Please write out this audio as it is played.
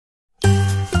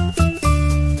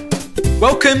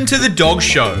Welcome to The Dog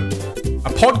Show, a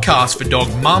podcast for dog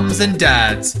mums and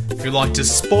dads who like to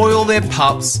spoil their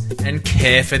pups and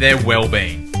care for their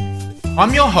well-being.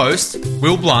 I'm your host,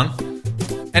 Will Blunt,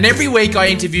 and every week I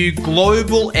interview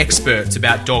global experts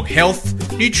about dog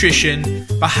health, nutrition,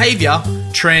 behaviour,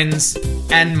 trends,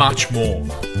 and much more.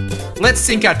 Let's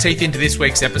sink our teeth into this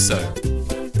week's episode.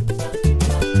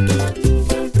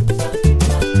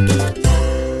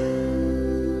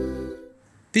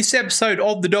 This episode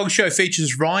of The Dog Show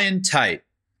features Ryan Tate.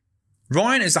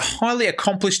 Ryan is a highly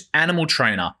accomplished animal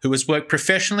trainer who has worked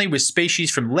professionally with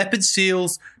species from leopard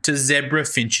seals to zebra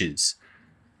finches.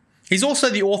 He's also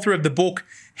the author of the book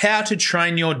How to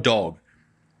Train Your Dog,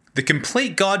 the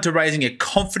complete guide to raising a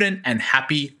confident and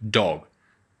happy dog.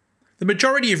 The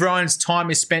majority of Ryan's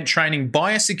time is spent training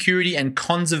biosecurity and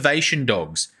conservation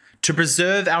dogs to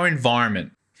preserve our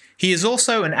environment. He is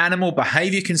also an animal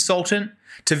behaviour consultant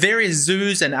to various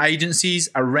zoos and agencies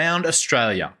around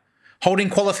Australia, holding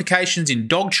qualifications in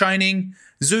dog training,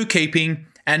 zookeeping,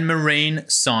 and marine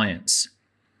science.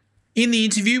 In the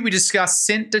interview, we discuss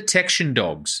scent detection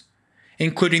dogs,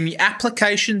 including the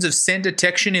applications of scent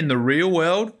detection in the real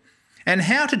world and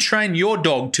how to train your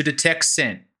dog to detect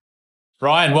scent.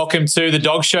 Ryan, welcome to The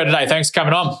Dog Show today. Thanks for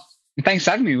coming on. Thanks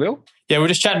for having me, Will. Yeah, we were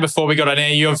just chatting before we got on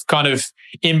air. You're kind of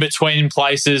in between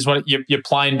places. You're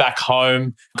playing back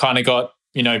home, kind of got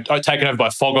taken over by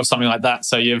fog or something like that.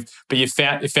 So you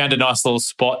found a nice little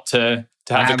spot to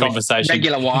have the conversation.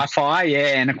 Regular Wi-Fi, yeah,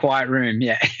 and a quiet room,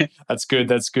 yeah. That's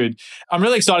good. I'm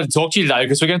really excited to talk to you today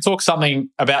because we're going to talk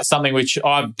about something which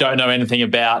I don't know anything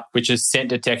about, which is scent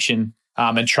detection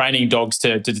and training dogs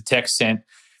to detect scent.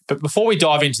 But before we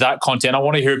dive into that content, I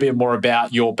want to hear a bit more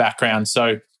about your background.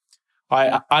 So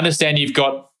I understand you've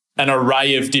got an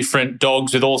array of different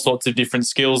dogs with all sorts of different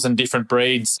skills and different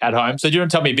breeds at home. So do you want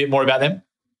to tell me a bit more about them?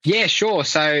 Yeah, sure.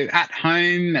 So at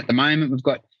home at the moment, we've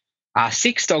got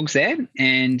 6 dogs there,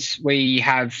 and we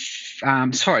have,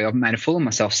 I've made a fool of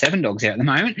myself, 7 dogs there at the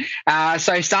moment.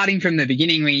 So starting from the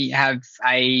beginning, we have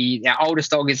our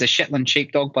oldest dog is a Shetland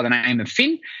sheepdog by the name of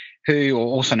Finn, who are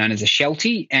also known as a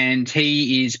Sheltie, and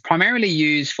he is primarily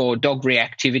used for dog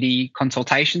reactivity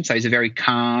consultation. So he's a very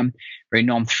calm, very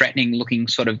non-threatening looking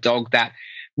sort of dog that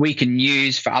we can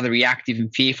use for other reactive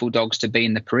and fearful dogs to be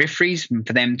in the peripheries, and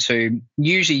for them to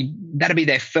usually, that'll be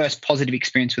their first positive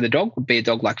experience with a dog, would be a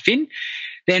dog like Finn.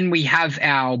 Then we have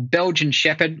our Belgian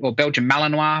Shepherd or Belgian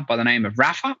Malinois by the name of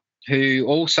Rafa, who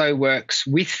also works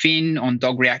with Finn on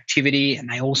dog reactivity, and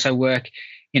they also work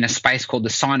in a space called the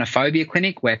Cynophobia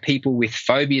Clinic where people with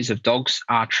phobias of dogs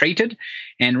are treated.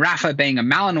 And Rafa, being a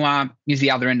Malinois, is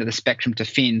the other end of the spectrum to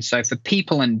Finn. So for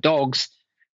people and dogs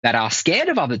that are scared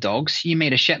of other dogs, you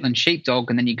meet a Shetland sheepdog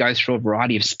and then you go through a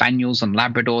variety of Spaniels and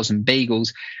Labradors and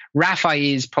Beagles. Rafa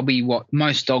is probably what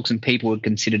most dogs and people would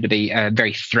consider to be a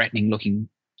very threatening looking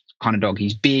kind of dog.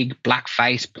 He's big, black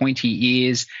face, pointy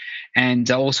ears,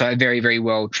 and also a very, very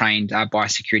well-trained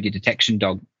biosecurity detection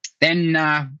dog.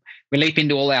 Then we leap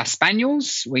into all our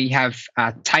Spaniels. We have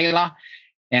Taylor,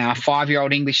 our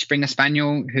 5-year-old English Springer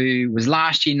Spaniel, who was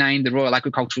last year named the Royal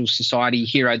Agricultural Society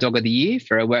Hero Dog of the Year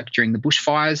for her work during the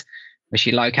bushfires, where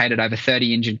she located over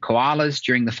 30 injured koalas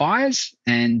during the fires.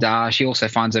 And she also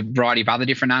finds a variety of other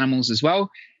different animals as well.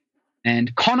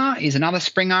 And Connor is another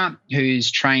Springer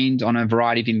who's trained on a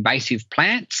variety of invasive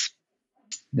plants.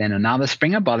 Then another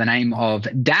Springer by the name of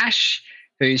Dash,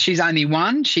 she's only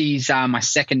 1. She's my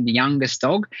second youngest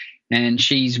dog, and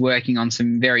she's working on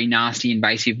some very nasty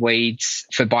invasive weeds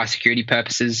for biosecurity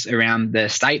purposes around the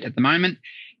state at the moment.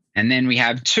 And then we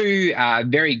have 2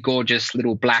 very gorgeous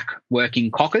little black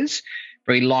working cockers,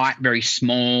 very light, very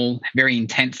small, very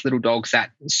intense little dogs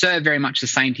that serve very much the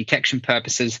same detection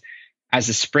purposes as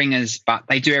the Springers, but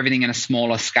they do everything in a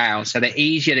smaller scale. So they're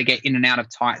easier to get in and out of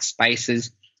tight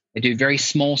spaces. They do very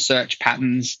small search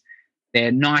patterns.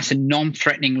 They're nice and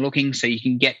non-threatening looking, so you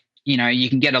can get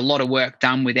a lot of work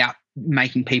done without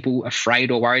making people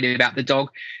afraid or worried about the dog.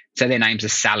 So their names are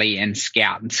Sally and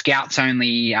Scout. And Scout's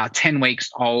only 10 weeks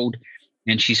old,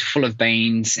 and she's full of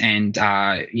beans and,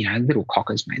 little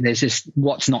cockers, mate. There's just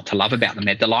what's not to love about them.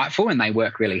 They're delightful and they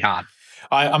work really hard.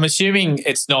 I'm assuming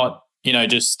it's not,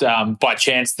 just by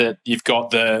chance that you've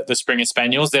got the Springer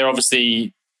Spaniels. They're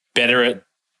obviously better at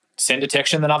scent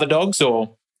detection than other dogs,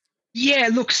 or? Yeah,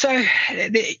 look, so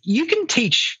you can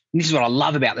teach, this is what I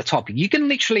love about the topic, you can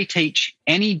literally teach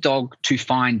any dog to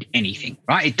find anything,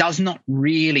 right? It does not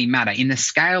really matter. In the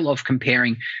scale of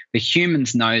comparing the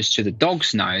human's nose to the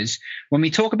dog's nose, when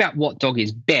we talk about what dog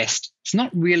is best, it's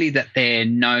not really that their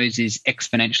nose is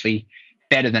exponentially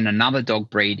better than another dog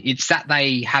breed. It's that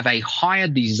they have a higher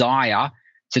desire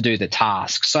to do the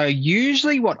task. So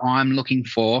usually what I'm looking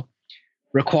for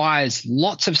requires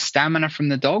lots of stamina from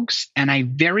the dogs and a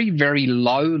very, very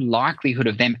low likelihood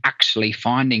of them actually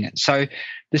finding it. So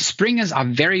the springers are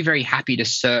very, very happy to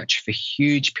search for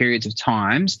huge periods of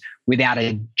times without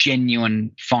a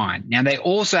genuine find. Now, they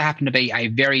also happen to be a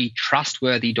very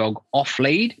trustworthy dog off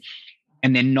lead,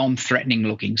 and they're non-threatening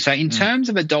looking. So in terms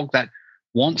of a dog that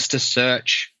wants to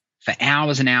search for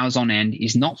hours and hours on end,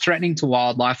 is not threatening to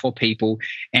wildlife or people,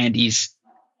 and is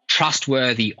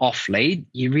trustworthy off lead,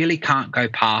 you really can't go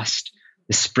past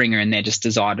the springer and their just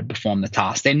desire to perform the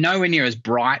task. They're nowhere near as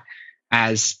bright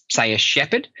as, say, a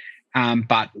shepherd,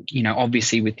 but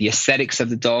obviously with the aesthetics of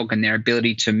the dog and their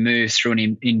ability to move through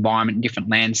an environment in different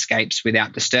landscapes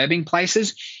without disturbing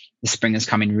places, the springers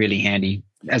come in really handy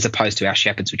as opposed to our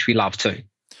shepherds, which we love too.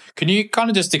 Can you kind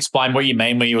of just explain what you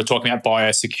mean when you were talking about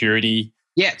biosecurity?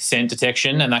 Yeah. Scent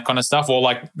detection and that kind of stuff, or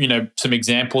some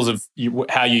examples of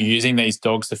how you're using these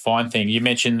dogs to find things. You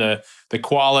mentioned the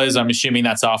koalas. I'm assuming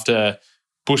that's after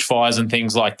bushfires and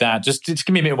things like that. Just give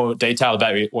me a bit more detail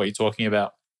about what you're talking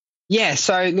about. Yeah.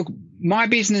 So look, my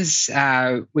business,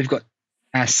 we've got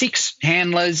 6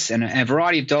 handlers and a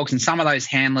variety of dogs, and some of those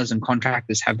handlers and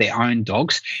contractors have their own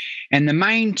dogs. And the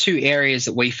main 2 areas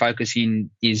that we focus in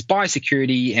is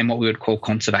biosecurity and what we would call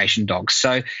conservation dogs.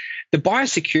 So the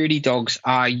biosecurity dogs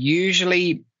are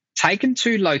usually taken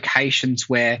to locations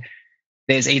where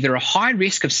there's either a high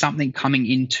risk of something coming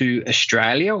into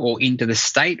Australia or into the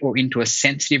state or into a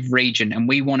sensitive region, and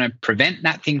we want to prevent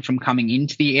that thing from coming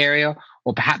into the area,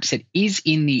 or perhaps it is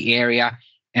in the area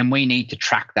and we need to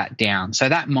track that down. So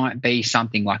that might be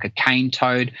something like a cane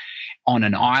toad on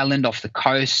an island off the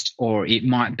coast, or it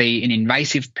might be an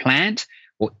invasive plant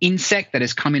or insect that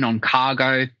has come in on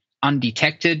cargo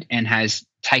undetected and has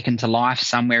taken to life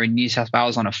somewhere in New South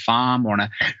Wales on a farm or on a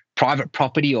private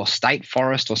property or state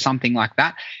forest or something like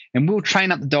that. And we'll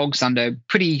train up the dogs under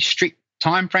pretty strict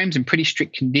timeframes and pretty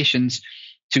strict conditions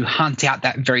to hunt out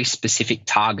that very specific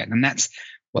target. And that's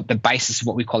what the basis of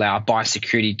what we call our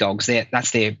biosecurity dogs.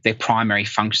 That's their primary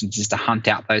functions, is to hunt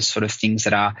out those sort of things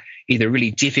that are either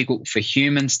really difficult for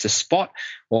humans to spot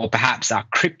or perhaps are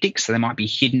cryptic. So they might be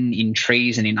hidden in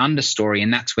trees and in understory.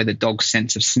 And that's where the dog's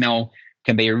sense of smell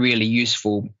can be a really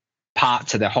useful part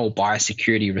to the whole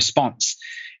biosecurity response.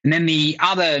 And then the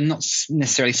other, not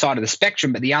necessarily side of the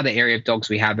spectrum, but the other area of dogs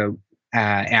we have are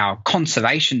our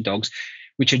conservation dogs,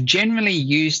 which are generally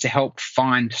used to help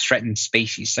find threatened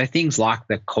species. So things like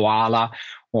the koala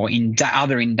or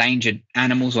other endangered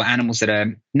animals, or animals that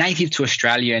are native to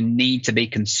Australia and need to be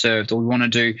conserved, or we want to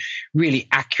do really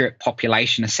accurate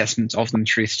population assessments of them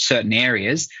through certain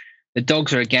areas. The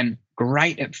dogs are, again,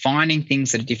 great at finding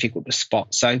things that are difficult to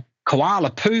spot. So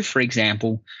koala poo, for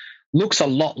example, looks a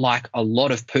lot like a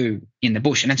lot of poo in the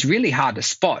bush, and it's really hard to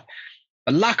spot.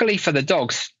 But luckily for the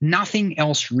dogs, nothing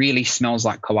else really smells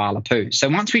like koala poo. So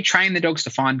once we train the dogs to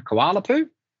find koala poo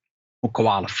or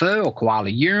koala fur or koala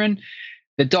urine,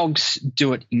 the dogs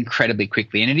do it incredibly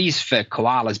quickly. And it is, for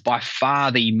koalas, by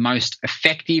far the most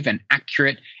effective and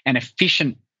accurate and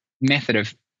efficient method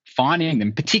of finding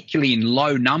them, particularly in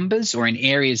low numbers or in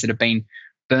areas that have been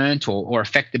burnt or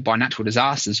affected by natural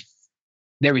disasters.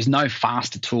 There is no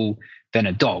faster tool than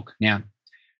a dog. Now,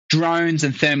 drones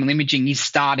and thermal imaging is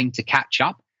starting to catch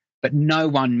up, but no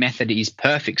one method is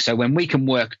perfect. So when we can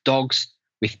work dogs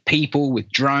with people,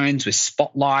 with drones, with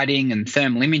spotlighting and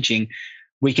thermal imaging,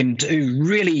 we can do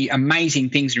really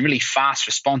amazing things and really fast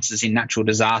responses in natural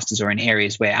disasters or in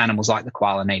areas where animals like the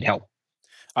koala need help.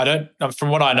 From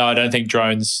what I know, I don't think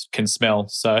drones can smell.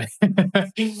 So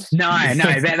No,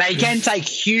 they can take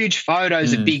huge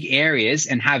photos of big areas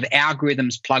and have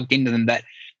algorithms plugged into them that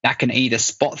can either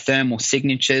spot thermal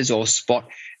signatures or spot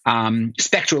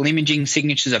spectral imaging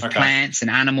signatures of plants and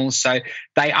animals. So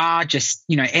they are just,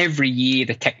 every year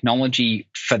the technology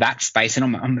for that space,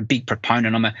 and I'm a big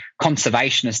proponent, I'm a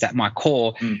conservationist at my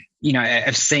core,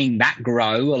 of seeing that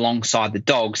grow alongside the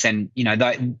dogs. And,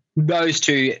 those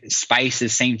 2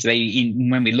 spaces seem to be,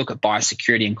 when we look at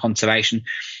biosecurity and conservation,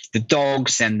 the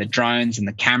dogs and the drones and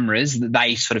the cameras,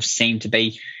 they sort of seem to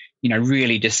be,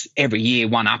 really just every year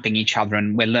one-upping each other,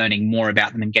 and we're learning more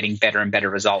about them and getting better and better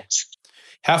results.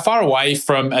 How far away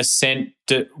from a scent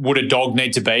would a dog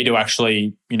need to be to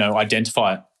actually,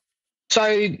 identify it?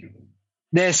 So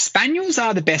the spaniels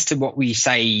are the best at what we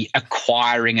say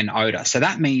acquiring an odor. So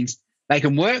that means they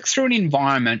can work through an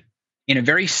environment in a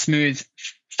very smooth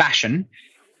fashion,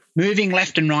 moving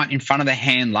left and right in front of the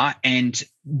handler and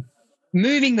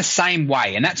moving the same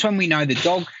way. And that's when we know the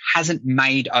dog hasn't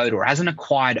made odor or hasn't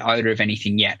acquired odor of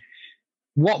anything yet.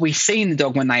 What we see in the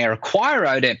dog when they acquire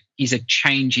odor is a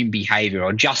change in behavior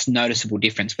or just noticeable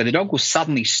difference, where the dog will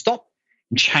suddenly stop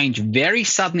change very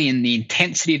suddenly, and the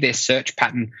intensity of their search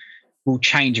pattern will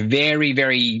change very,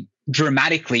 very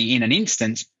dramatically in an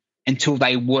instance until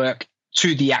they work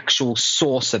to the actual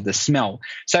source of the smell.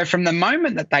 So from the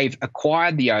moment that they've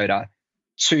acquired the odor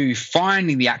to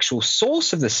finding the actual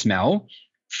source of the smell,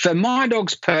 for my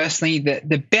dogs personally,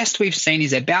 the best we've seen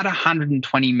is about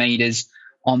 120 meters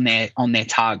on their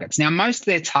targets. Now, most of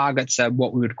their targets are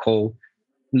what we would call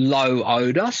low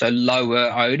odor, so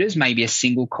lower odors, maybe a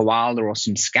single koala or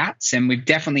some scats. And we've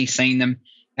definitely seen them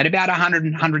at about 100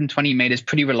 and 120 meters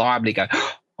pretty reliably go,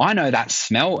 oh, I know that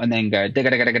smell, and then go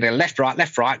left,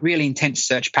 right, really intense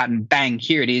search pattern, bang,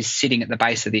 here it is sitting at the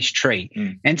base of this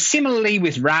tree. And similarly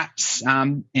with rats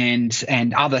and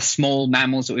other small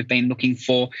mammals that we've been looking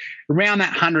for, around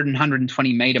that 100 and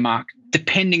 120 meter mark,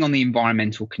 depending on the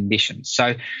environmental conditions.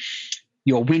 So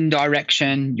your wind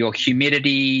direction, your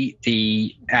humidity,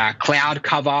 the cloud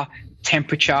cover,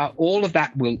 temperature, all of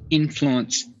that will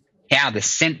influence how the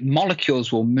scent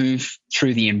molecules will move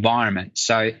through the environment.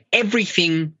 So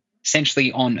everything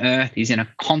essentially on Earth is in a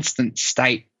constant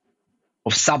state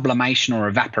of sublimation or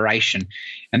evaporation.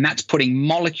 And that's putting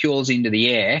molecules into the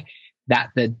air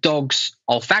that the dog's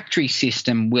olfactory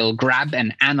system will grab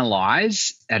and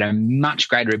analyze at a much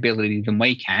greater ability than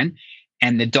we can.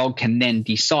 And the dog can then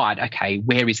decide, okay,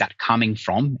 where is that coming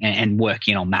from, and work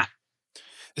in on that.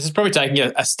 This is probably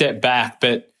taking a step back,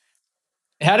 but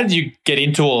how did you get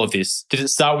into all of this? Did it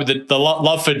start with the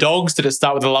love for dogs? Did it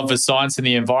start with the love for science and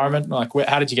the environment? Like,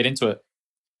 how did you get into it?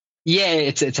 Yeah,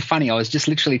 it's a funny. I was just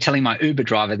literally telling my Uber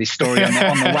driver this story on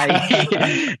the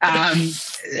way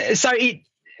here. So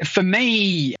for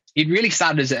me, it really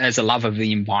started as a love of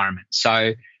the environment.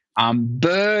 So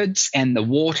birds and the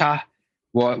water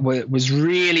was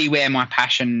really where my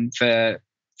passion for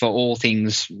all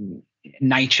things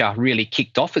nature really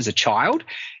kicked off as a child.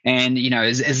 And, you know,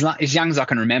 as young as I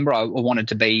can remember, I wanted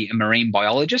to be a marine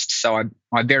biologist. So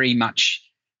I very much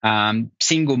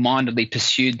single-mindedly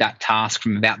pursued that task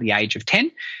from about the age of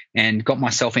 10 and got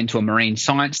myself into a marine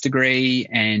science degree,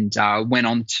 and went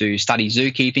on to study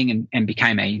zookeeping and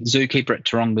became a zookeeper at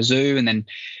Taronga Zoo. And then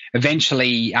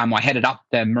eventually I headed up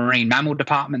the marine mammal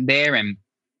department there and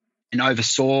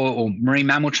oversaw marine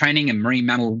mammal training and marine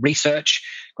mammal research.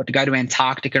 Got to go to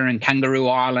Antarctica and Kangaroo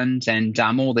Island and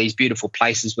all these beautiful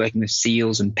places, working with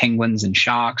seals and penguins and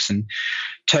sharks and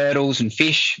turtles and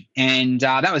fish. And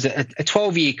that was a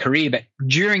 12-year career. But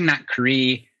during that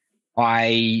career,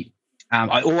 I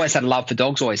always had a love for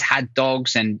dogs, always had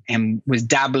dogs, and was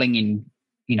dabbling in,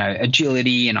 you know,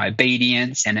 agility and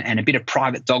obedience and a bit of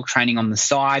private dog training on the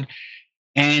side.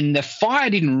 And the fire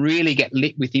didn't really get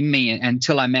lit within me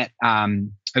until I met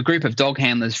a group of dog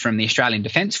handlers from the Australian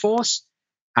Defence Force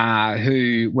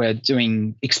who were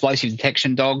doing explosive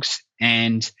detection dogs,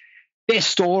 and their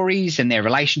stories and their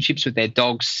relationships with their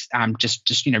dogs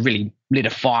just you know, really lit a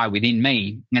fire within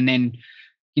me. And then,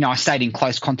 you know, I stayed in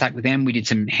close contact with them. We did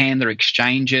some handler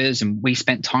exchanges and we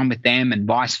spent time with them and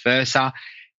vice versa.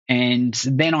 And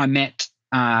then I met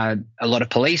a lot of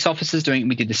police officers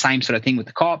we did the same sort of thing with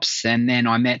the cops. And then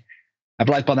I met a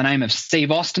bloke by the name of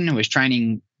Steve Austin, who was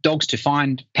training dogs to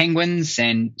find penguins.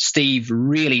 And Steve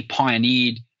really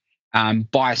pioneered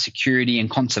biosecurity and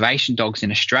conservation dogs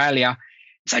in Australia.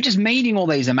 So just meeting all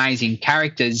these amazing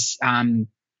characters,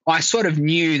 I sort of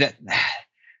knew that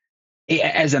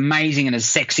as amazing and as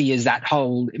sexy as that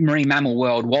whole marine mammal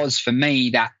world was for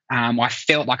me, that I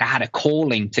felt like I had a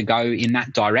calling to go in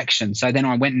that direction. So then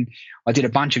I went and I did a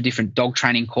bunch of different dog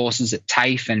training courses at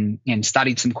Tate and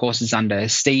studied some courses under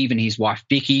Steve and his wife,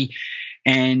 Vicky,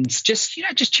 and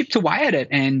just chipped away at it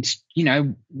and, you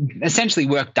know, essentially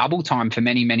worked double time for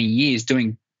many, many years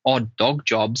doing odd dog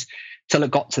jobs till it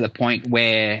got to the point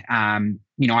where,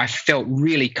 you know, I felt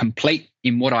really complete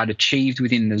in what I'd achieved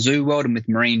within the zoo world and with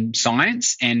marine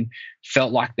science, and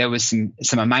felt like there was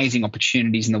some amazing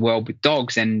opportunities in the world with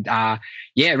dogs. And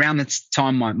around this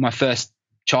time, my first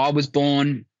child was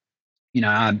born, you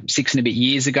know, 6 and a bit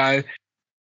years ago.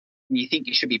 You think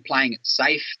you should be playing it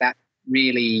safe. That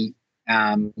really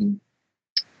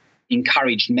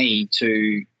encouraged me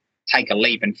to take a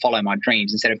leap and follow my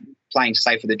dreams. Instead of playing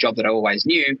safe with a job that I always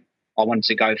knew, I wanted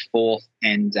to go forth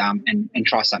and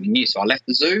try something new. So I left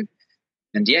the zoo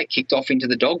and kicked off into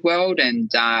the dog world,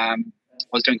 and I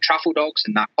was doing truffle dogs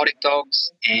and narcotic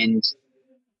dogs. And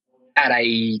at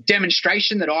a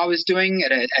demonstration that I was doing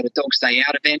at a Dogs Day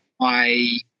Out event,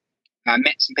 I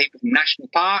met some people from national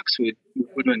parks who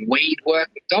were doing weed work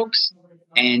with dogs,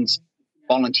 and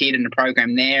volunteered in a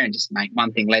program there, and just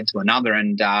one thing led to another.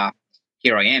 And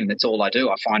here I am. That's all I do.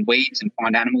 I find weeds and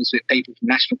find animals with people from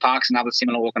national parks and other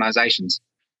similar organisations.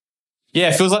 Yeah,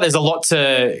 it feels like there's a lot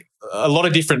to a lot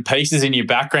of different pieces in your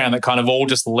background that kind of all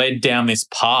just led down this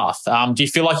path. Do you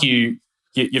feel like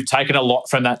you've taken a lot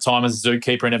from that time as a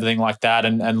zookeeper and everything like that,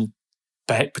 and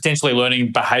potentially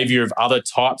learning behaviour of other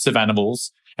types of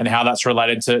animals and how that's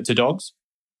related to dogs?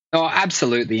 Oh,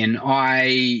 absolutely. And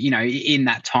in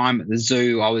that time at the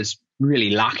zoo, I was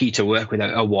really lucky to work with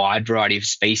a wide variety of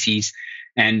species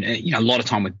and, a lot of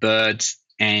time with birds.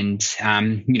 And,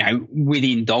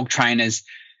 within dog trainers,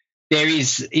 there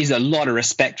is a lot of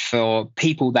respect for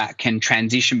people that can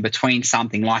transition between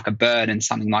something like a bird and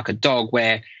something like a dog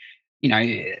where,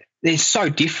 they're so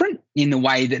different in the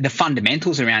way that the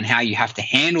fundamentals around how you have to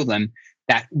handle them,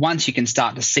 that once you can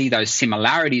start to see those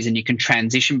similarities and you can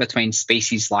transition between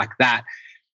species like that,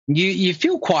 you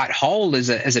feel quite whole as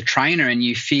a trainer, and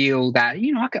you feel that,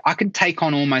 I can take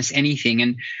on almost anything.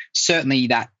 And certainly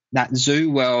that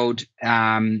zoo world, they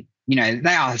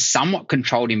are somewhat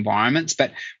controlled environments,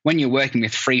 but when you're working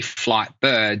with free flight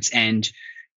birds and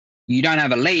you don't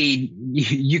have a lead,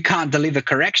 you can't deliver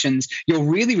corrections, you're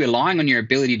really relying on your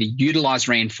ability to utilize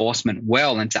reinforcement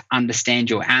well and to understand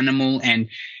your animal and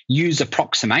use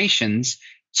approximations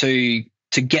to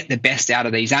get the best out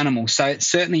of these animals. So it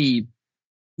certainly,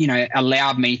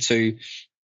 allowed me to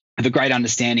have a great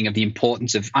understanding of the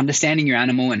importance of understanding your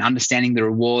animal and understanding the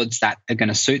rewards that are going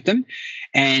to suit them.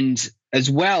 And as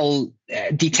well,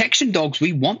 detection dogs,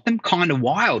 we want them kind of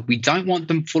wild. We don't want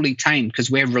them fully tamed because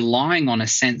we're relying on a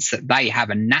sense that they have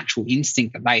a natural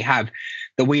instinct that they have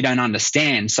that we don't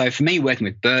understand. So for me, working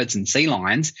with birds and sea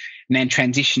lions and then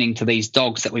transitioning to these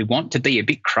dogs that we want to be a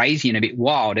bit crazy and a bit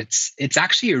wild, it's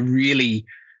actually a really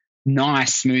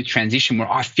nice, smooth transition where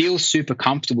I feel super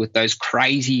comfortable with those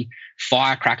crazy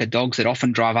firecracker dogs that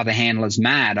often drive other handlers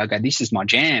mad. I go, this is my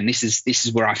jam. This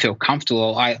is where I feel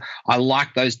comfortable. I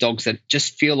like those dogs that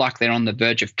just feel like they're on the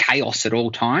verge of chaos at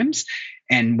all times,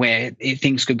 and where if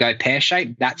things could go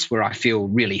pear-shaped, that's where I feel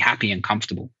really happy and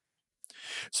comfortable.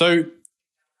 So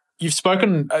you've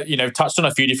spoken, touched on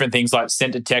a few different things like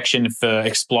scent detection for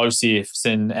explosives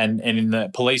and in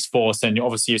the police force, and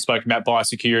obviously you've spoken about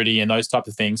biosecurity and those types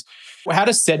of things. How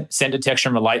does scent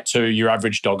detection relate to your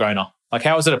average dog owner? Like,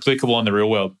 how is it applicable in the real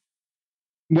world?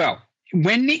 Well,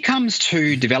 when it comes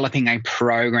to developing a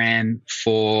program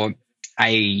for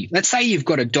let's say you've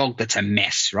got a dog that's a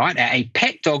mess, right? A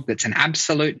pet dog that's an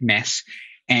absolute mess,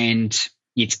 and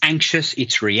it's anxious,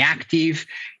 it's reactive,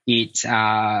 it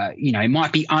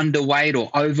might be underweight or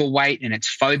overweight, and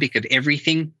it's phobic of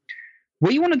everything.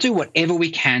 We want to do whatever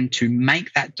we can to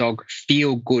make that dog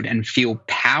feel good and feel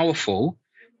powerful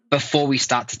before we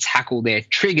start to tackle their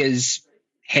triggers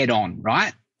head on,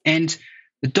 right? And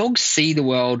the dogs see the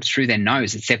world through their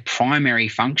nose. It's their primary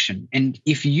function. And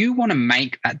if you want to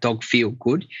make that dog feel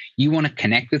good, you want to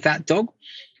connect with that dog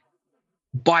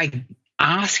by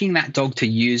asking that dog to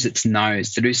use its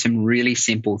nose to do some really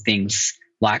simple things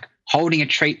like holding a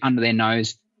treat under their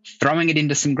nose, throwing it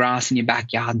into some grass in your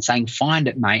backyard and saying, find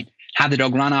it, mate. Have the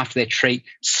dog run after their treat,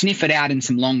 sniff it out in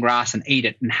some long grass and eat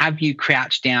it, and have you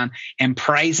crouch down and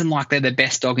praise them like they're the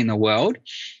best dog in the world.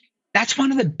 That's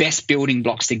one of the best building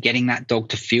blocks to getting that dog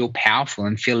to feel powerful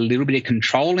and feel a little bit of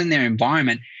control in their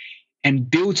environment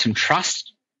and build some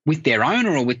trust with their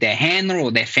owner or with their handler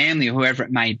or their family or whoever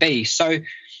it may be. So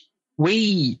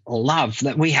we love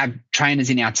that we have trainers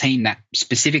in our team that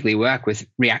specifically work with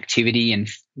reactivity and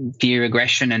fear,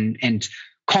 aggression and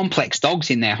complex dogs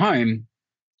in their home.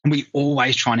 And we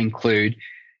always try and include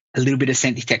a little bit of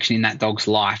scent detection in that dog's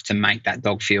life to make that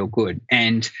dog feel good.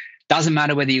 And doesn't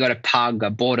matter whether you got a pug, a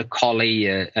border collie,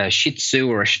 a shih tzu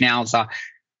or a schnauzer,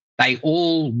 they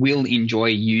all will enjoy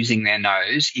using their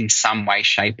nose in some way,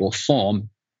 shape or form.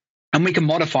 And we can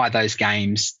modify those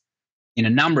games in a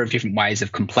number of different ways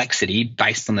of complexity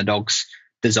based on the dog's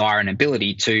desire and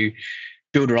ability to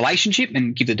build a relationship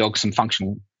and give the dog some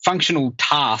functional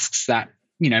tasks that,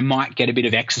 might get a bit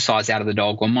of exercise out of the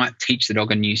dog or might teach the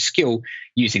dog a new skill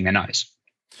using their nose.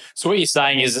 So what you're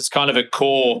saying is it's kind of a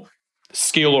core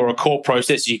skill or a core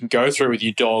process you can go through with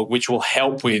your dog, which will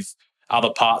help with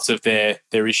other parts of their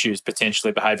issues,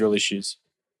 potentially behavioural issues.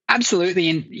 Absolutely.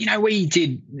 And,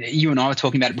 you and I were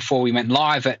talking about it before we went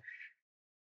live.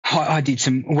 I did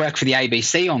some work for the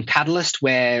ABC on Catalyst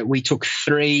where we took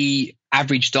 3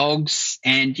 average dogs.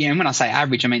 And, when I say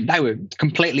average, I mean they were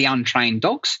completely untrained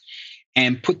dogs,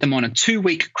 and put them on a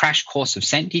 2-week crash course of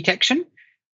scent detection,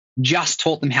 just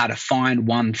taught them how to find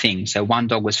one thing. So one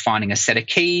dog was finding a set of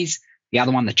keys. The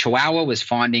other one, the Chihuahua, was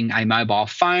finding a mobile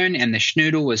phone, and the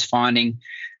Schnoodle was finding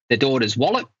the daughter's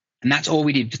wallet. And that's all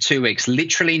we did for 2 weeks,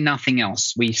 literally nothing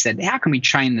else. We said, how can we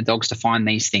train the dogs to find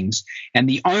these things? And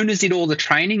the owners did all the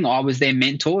training. I was their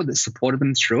mentor that supported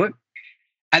them through it.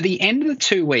 At the end of the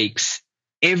 2 weeks,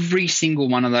 every single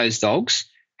one of those dogs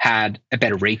had a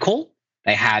better recall.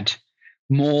 They had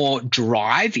more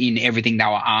drive in everything they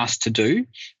were asked to do.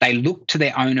 They looked to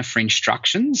their owner for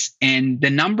instructions, and the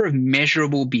number of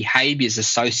measurable behaviors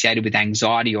associated with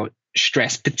anxiety or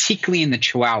stress, particularly in the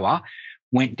Chihuahua,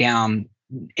 went down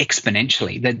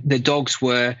exponentially. The dogs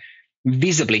were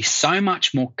visibly so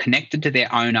much more connected to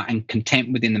their owner and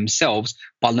content within themselves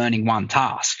by learning one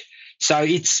task. So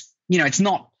it's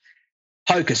not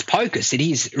hocus pocus. It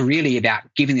is really about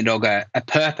giving the dog a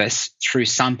purpose through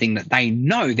something that they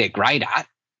know they're great at,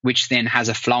 which then has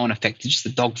a flow-on effect to just the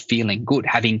dog feeling good,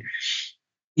 having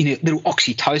little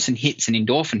oxytocin hits and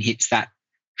endorphin hits that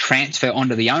transfer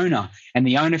onto the owner, and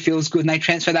the owner feels good and they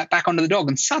transfer that back onto the dog,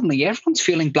 and suddenly everyone's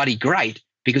feeling bloody great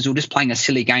because we're just playing a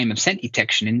silly game of scent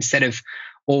detection instead of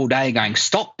all day going,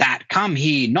 stop that, come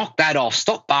here, knock that off,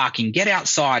 stop barking, get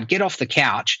outside, get off the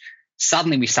couch.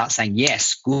 Suddenly we start saying,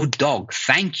 yes, good dog,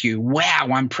 thank you, wow,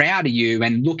 I'm proud of you,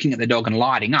 and looking at the dog and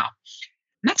lighting up.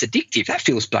 And that's addictive. That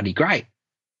feels bloody great.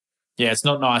 Yeah, it's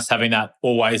not nice having that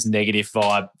always negative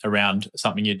vibe around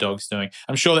something your dog's doing.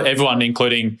 I'm sure that everyone,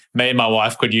 including me and my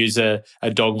wife, could use a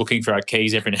dog looking for our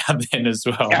keys every now and then as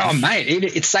well. Oh, mate,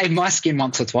 it saved my skin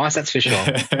once or twice, that's for sure.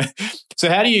 So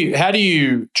how do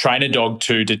you train a dog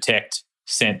to detect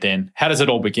scent then? How does it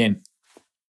all begin?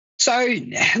 So,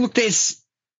 look, there's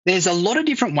a lot of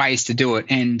different ways to do it,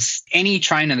 and any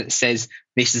trainer that says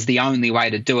this is the only way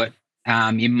to do it,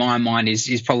 in my mind,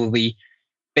 is probably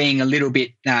being a little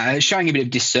bit, showing a bit of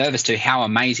disservice to how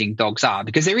amazing dogs are,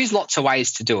 because there is lots of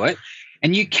ways to do it.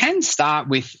 And you can start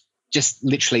with just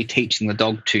literally teaching the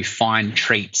dog to find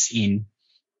treats in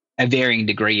a varying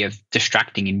degree of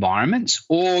distracting environments,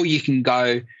 or you can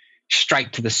go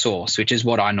straight to the source, which is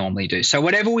what I normally do. So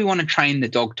whatever we want to train the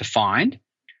dog to find,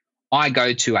 I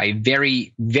go to a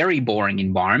very, very boring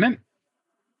environment.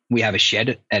 We have a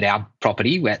shed at our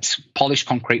property where it's polished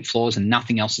concrete floors and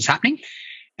nothing else is happening.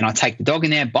 And I take the dog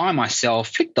in there by myself,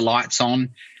 flick the lights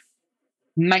on,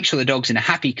 make sure the dog's in a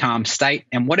happy, calm state.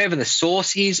 And whatever the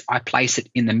source is, I place it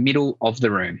in the middle of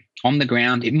the room on the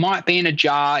ground. It might be in a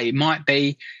jar. It might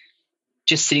be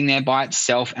just sitting there by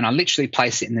itself. And I literally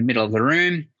place it in the middle of the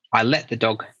room. I let the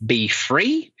dog be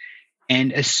free.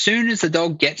 And as soon as the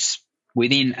dog gets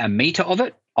within a meter of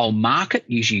it, I'll mark it,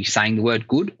 usually saying the word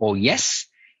good or yes.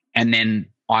 And then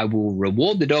I will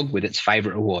reward the dog with its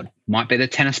favorite reward. It might be the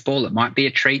tennis ball. It might be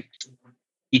a treat.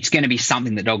 It's going to be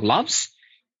something the dog loves.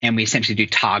 And we essentially do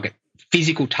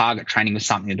physical target training with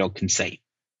something the dog can see.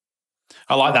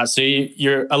 I like that. So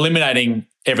you're eliminating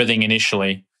everything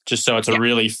initially, just so it's a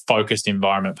really focused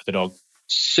environment for the dog.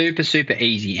 Super, super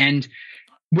easy. And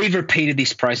we've repeated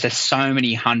this process so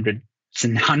many hundreds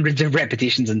and hundreds of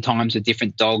repetitions and times with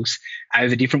different dogs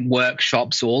over different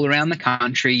workshops all around the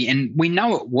country. And we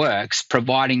know it works,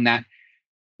 providing that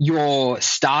your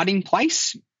starting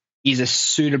place is a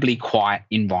suitably quiet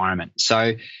environment.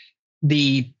 So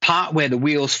the part where the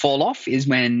wheels fall off is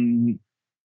when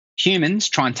humans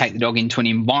try and take the dog into an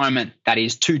environment that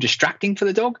is too distracting for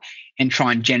the dog and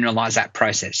try and generalize that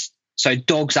process. So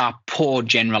dogs are poor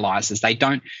generalizers. They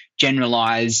don't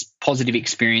generalize positive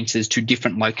experiences to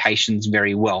different locations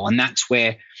very well. And that's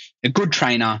where a good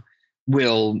trainer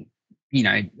will,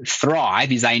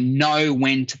 thrive, is they know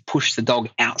when to push the dog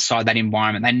outside that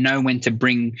environment. They know when to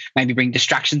bring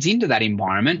distractions into that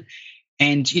environment.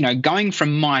 And, going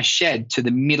from my shed to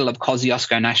the middle of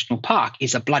Kosciuszko National Park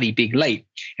is a bloody big leap.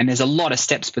 And there's a lot of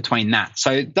steps between that.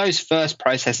 So those first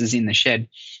processes in the shed,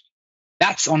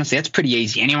 that's pretty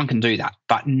easy. Anyone can do that.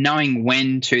 But knowing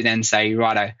when to then say,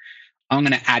 righto, I'm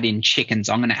going to add in chickens,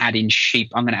 I'm going to add in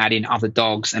sheep, I'm going to add in other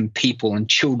dogs and people and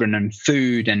children and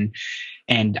food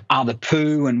and other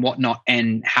poo and whatnot,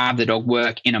 and have the dog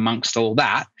work in amongst all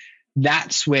that.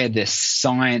 That's where the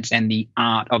science and the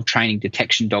art of training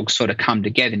detection dogs sort of come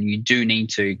together. And you do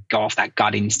need to go off that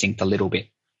gut instinct a little bit.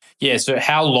 Yeah. So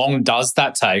how long does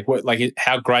that take?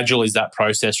 How gradual is that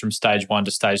process from stage 1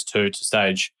 to stage 2 to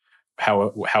stage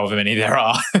however many there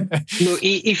are? Look,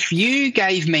 if you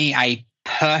gave me a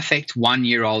perfect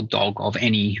 1-year-old dog of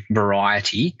any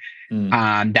variety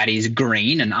that is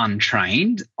green and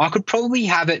untrained, I could probably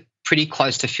have it pretty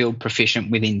close to field proficient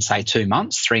within, say, 2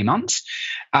 months, 3 months.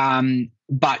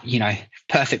 But,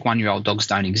 perfect 1-year-old dogs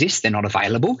don't exist. They're not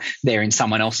available. They're in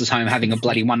someone else's home having a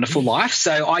bloody wonderful life.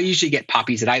 So I usually get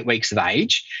puppies at 8 weeks of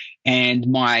age. And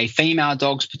my female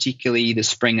dogs, particularly the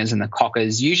springers and the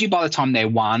cockers, usually by the time they're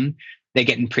 1, they're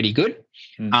getting pretty good.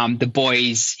 The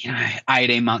boys,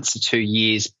 18 months to 2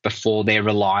 years before they're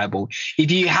reliable.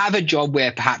 If you have a job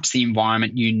where perhaps the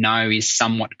environment is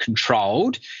somewhat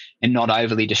controlled and not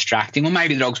overly distracting, or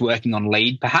maybe the dog's working on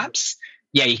lead perhaps,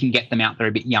 yeah, you can get them out there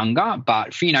a bit younger.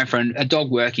 But for a dog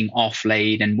working off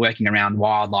lead and working around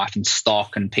wildlife and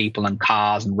stock and people and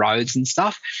cars and roads and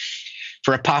stuff,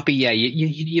 for a puppy, yeah,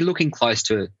 you're looking close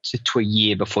to a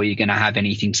year before you're going to have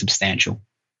anything substantial.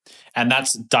 And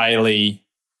that's daily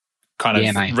kind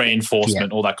of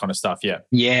reinforcement, Yeah. all that kind of stuff. Yeah.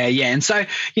 Yeah. And so,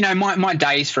 my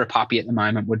days for a puppy at the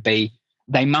moment would be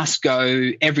they must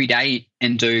go every day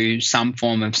and do some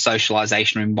form of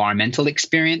socialization or environmental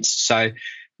experience. So,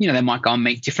 they might go and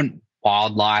meet different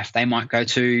wildlife. They might go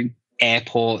to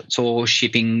airports or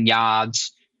shipping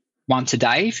yards once a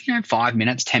day, 5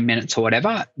 minutes, 10 minutes or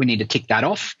whatever. We need to tick that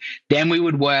off. Then we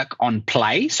would work on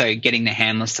play. So getting the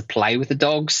handlers to play with the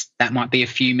dogs. That might be a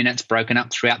few minutes broken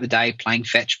up throughout the day, playing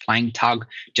fetch, playing tug,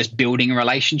 just building a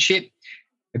relationship.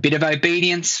 A bit of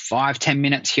obedience, 5-10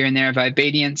 minutes here and there of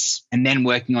obedience, and then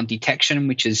working on detection,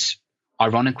 which is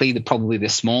ironically probably the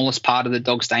smallest part of the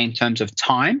dog's day in terms of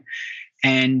time.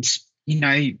 And,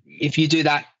 if you do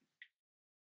that,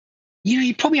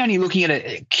 you're probably only looking at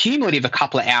a cumulative a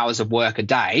couple of hours of work a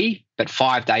day, but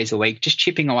 5 days a week, just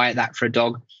chipping away at that for a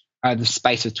dog over the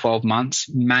space of 12 months,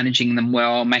 managing them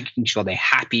well, making sure they're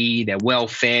happy, they're well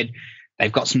fed,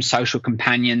 they've got some social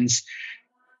companions.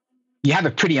 You have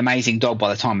a pretty amazing dog by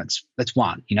the time it's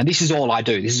one. This is all I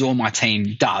do. This is all my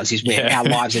team does, is where our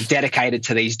lives are dedicated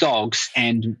to these dogs,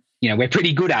 and, we're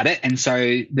pretty good at it. And so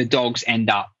the dogs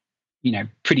end up,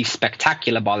 pretty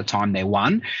spectacular by the time they're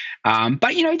one.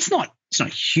 But, it's not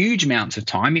huge amounts of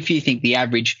time. If you think the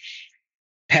average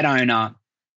pet owner,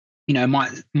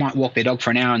 might walk their dog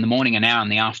for an hour in the morning, an hour in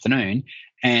the afternoon,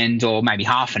 or maybe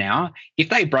half an hour, if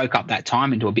they broke up that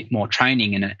time into a bit more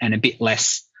training and a bit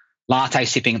less latte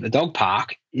sipping at the dog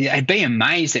park, I'd be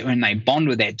amazed that when they bond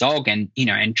with their dog and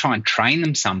try and train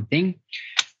them something.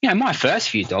 My first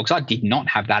few dogs, I did not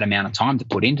have that amount of time to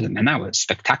put into them, and they were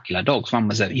spectacular dogs. One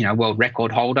was a world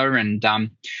record holder, and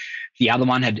the other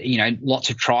one had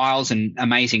lots of trials and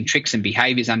amazing tricks and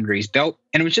behaviors under his belt.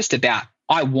 And it was just about,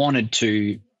 I wanted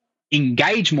to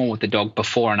engage more with the dog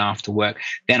before and after work.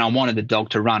 Then I wanted the dog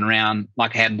to run around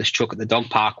like a headless chook at the dog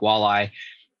park while I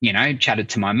chatted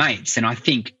to my mates. And I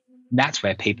think that's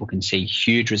where people can see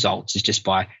huge results, is just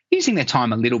by using their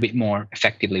time a little bit more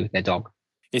effectively with their dog.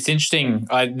 It's interesting.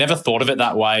 I never thought of it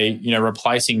that way,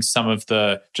 replacing some of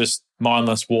the just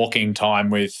mindless walking time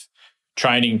with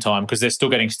training time, because they're still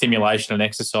getting stimulation and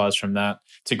exercise from that.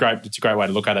 It's a great way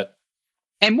to look at it.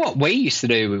 And what we used to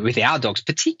do with our dogs,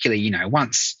 particularly,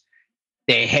 once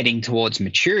they're heading towards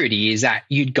maturity, is that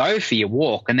you'd go for your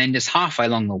walk, and then just halfway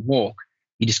along the walk,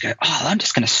 you just go, I'm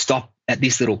just going to stop at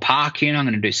this little park here, and I'm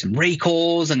going to do some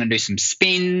recalls, I'm going to do some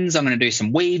spins, I'm going to do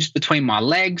some weaves between my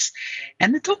legs.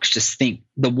 And the dogs just think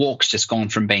the walk's just gone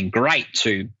from being great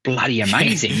to bloody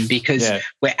amazing because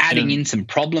we're adding in some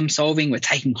problem solving, we're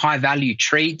taking high value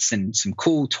treats and some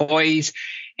cool toys,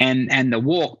 and the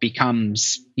walk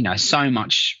becomes, so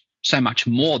much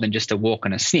more than just a walk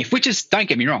and a sniff, which is, don't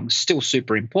get me wrong, still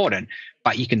super important,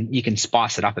 but you can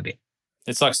spice it up a bit.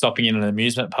 It's like stopping in an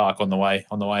amusement park on the way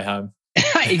home.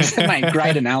 Mate,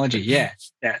 great analogy. Yeah.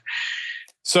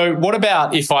 So what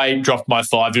about if I dropped my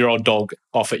 5-year-old dog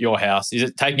off at your house? Is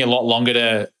it taking a lot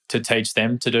longer to teach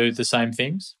them to do the same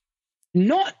things?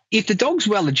 Not if the dog's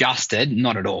well adjusted,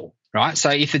 not at all, right?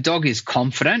 So if the dog is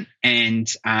confident and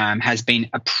has been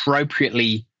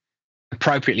appropriately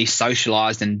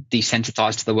socialized and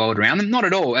desensitized to the world around them, not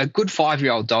at all. A good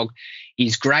 5-year-old dog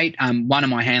is great. One of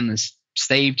my handlers,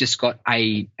 Steve, just got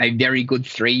a very good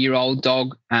 3-year-old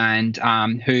dog, and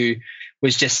who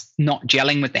was just not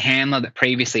gelling with the handler that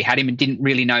previously had him and didn't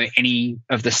really know any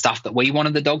of the stuff that we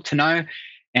wanted the dog to know.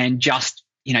 And just,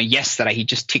 yesterday he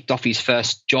just ticked off his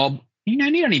first job. He'd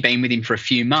only been with him for a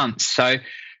few months. So,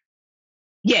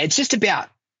 yeah, it's just about,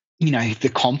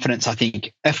 the confidence, I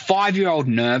think. A 5-year-old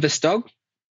nervous dog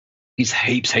is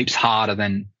heaps harder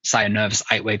than, say, a nervous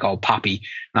 8-week-old puppy,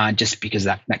 just because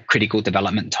that critical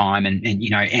development time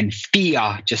and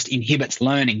fear just inhibits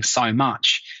learning so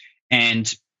much.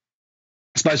 And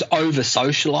I suppose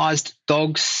over-socialized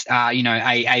dogs,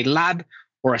 a lab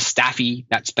or a staffy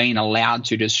that's been allowed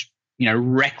to just,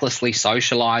 recklessly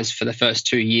socialize for the first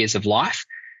 2 years of life,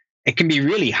 it can be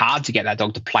really hard to get that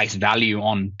dog to place value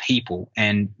on people.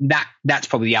 And that's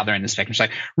probably the other end of the spectrum. So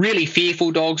really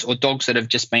fearful dogs, or dogs that have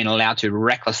just been allowed to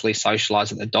recklessly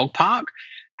socialize at the dog park,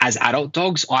 as adult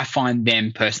dogs, I find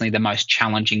them personally the most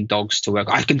challenging dogs to work.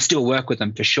 I can still work with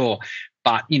them for sure.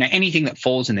 But, anything that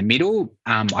falls in the middle,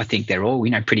 I think they're all,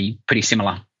 pretty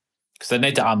similar. Because they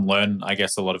need to unlearn, I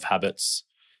guess, a lot of habits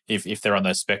if they're on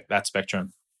that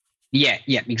spectrum. Yeah,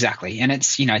 exactly. And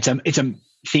it's, it's a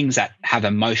things that have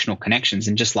emotional connections.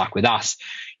 And just like with us,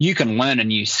 you can learn a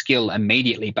new skill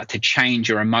immediately, but to change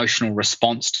your emotional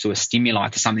response to a stimuli,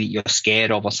 to something that you're scared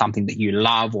of or something that you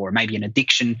love, or maybe an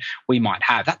addiction we might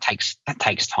have, that takes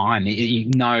time.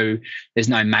 There's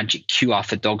no magic cure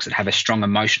for dogs that have a strong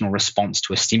emotional response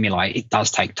to a stimuli. It does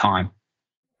take time.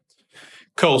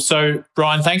 Cool. So,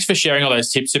 Ryan, thanks for sharing all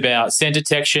those tips about scent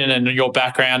detection and your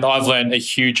background. I've learned a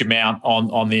huge amount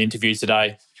on the interview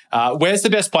today. Where's the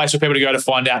best place for people to go to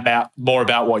find out more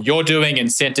about what you're doing in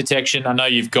scent detection? I know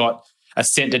you've got a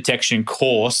scent detection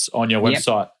course on your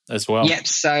website as well. Yep.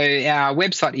 So our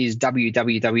website is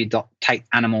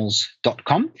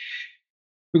www.tateanimals.com.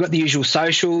 We've got the usual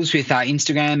socials with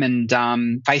Instagram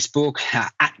and Facebook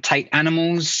at Tate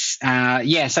Animals.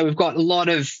 So we've got a lot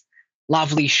of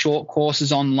lovely short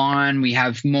courses online. We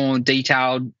have more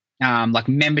detailed like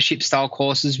membership style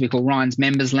courses we call Ryan's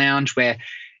Members Lounge, where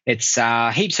it's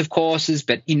heaps of courses,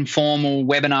 but informal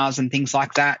webinars and things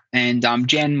like that. And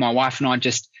Jen, my wife, and I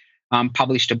just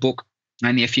published a book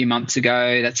only a few months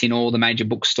ago that's in all the major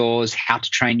bookstores, How to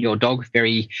Train Your Dog,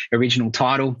 very original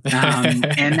title.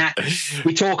 And that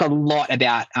we talk a lot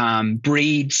about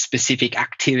breed-specific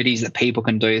activities that people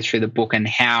can do through the book, and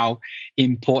how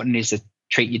important it is to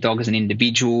treat your dog as an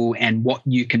individual, and what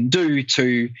you can do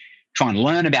to try and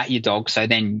learn about your dog, so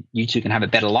then you two can have a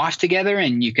better life together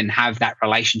and you can have that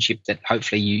relationship that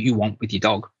hopefully you want with your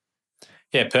dog.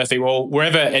 Yeah, perfect. Well,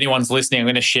 wherever anyone's listening, I'm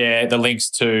going to share the links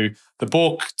to the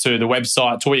book, to the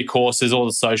website, to all your courses, all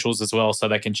the socials as well, so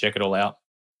they can check it all out.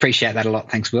 Appreciate that a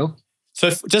lot. Thanks, Will. So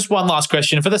just one last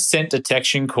question. For the scent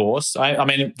detection course, I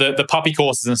mean, the puppy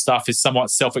courses and stuff is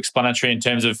somewhat self-explanatory in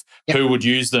terms of who would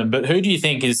use them, but who do you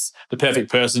think is the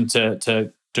perfect person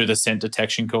to do the scent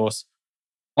detection course?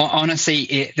 Well,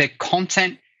 honestly, the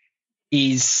content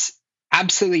is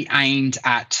absolutely aimed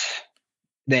at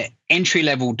the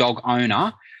entry-level dog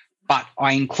owner, but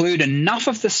I include enough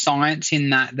of the science in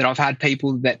that I've had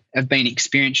people that have been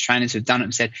experienced trainers who've done it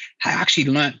and said, hey, I actually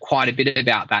learnt quite a bit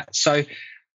about that. So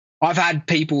I've had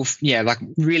people, like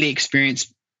really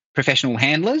experienced professional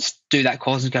handlers do that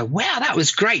course and go, wow, that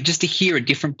was great, just to hear a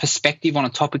different perspective on a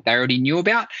topic they already knew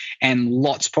about. And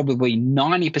probably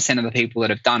 90% of the people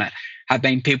that have done it have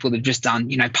been people that have just done,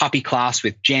 puppy class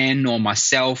with Jen or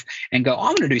myself and go, I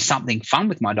want to do something fun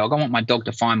with my dog. I want my dog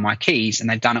to find my keys. And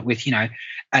they've done it with,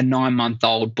 a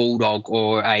 9-month-old bulldog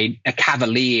or a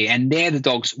cavalier. And they're the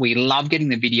dogs. We love getting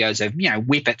the videos of,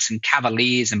 whippets and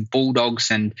cavaliers and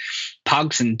bulldogs and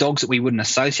pugs and dogs that we wouldn't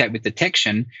associate with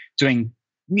detection doing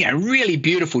really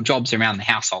beautiful jobs around the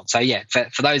household. So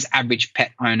for those average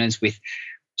pet owners with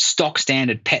stock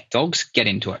standard pet dogs, get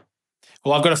into it.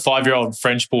 Well, I've got a 5-year-old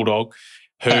French bulldog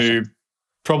who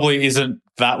probably isn't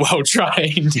that well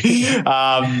trained.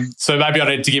 So maybe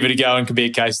I need to give it a go and can be a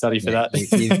case study for that.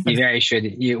 You very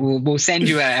should. We'll send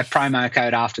you a promo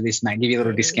code after this, mate. Give you a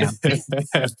little discount.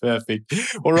 Perfect.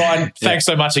 Well, Ryan, thanks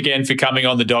so much again for coming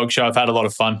on the Dog Show. I've had a lot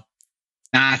of fun.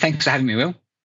 Thanks for having me, Will.